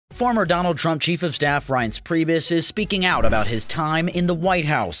Former Donald Trump Chief of Staff Reince Priebus is speaking out about his time in the White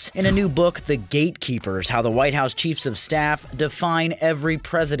House. In a new book, The Gatekeepers, How the White House Chiefs of Staff Define Every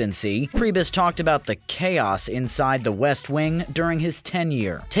Presidency, Priebus talked about the chaos inside the West Wing during his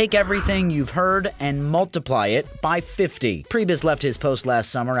tenure. Take everything you've heard and multiply it by 50. Priebus left his post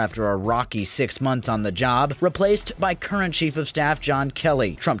last summer after a rocky 6 months on the job, replaced by current Chief of Staff John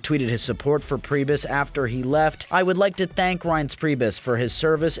Kelly. Trump tweeted his support for Priebus after he left. "I would like to thank Reince Priebus for his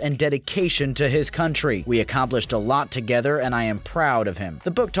service and dedication to his country. We accomplished a lot together and I am proud of him." The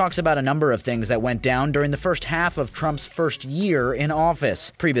book talks about a number of things that went down during the first half of Trump's first year in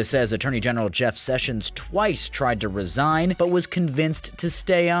office. Priebus says Attorney General Jeff Sessions twice tried to resign but was convinced to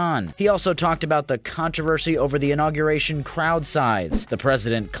stay on. He also talked about the controversy over the inauguration crowd size. The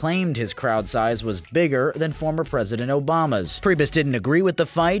president claimed his crowd size was bigger than former President Obama's. Priebus didn't agree with the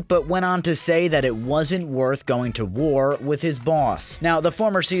fight but went on to say that it wasn't worth going to war with his boss. Now, the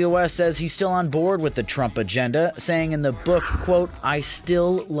former COS says he's still on board with the Trump agenda, saying in the book, quote, "I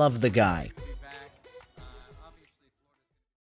still love the guy."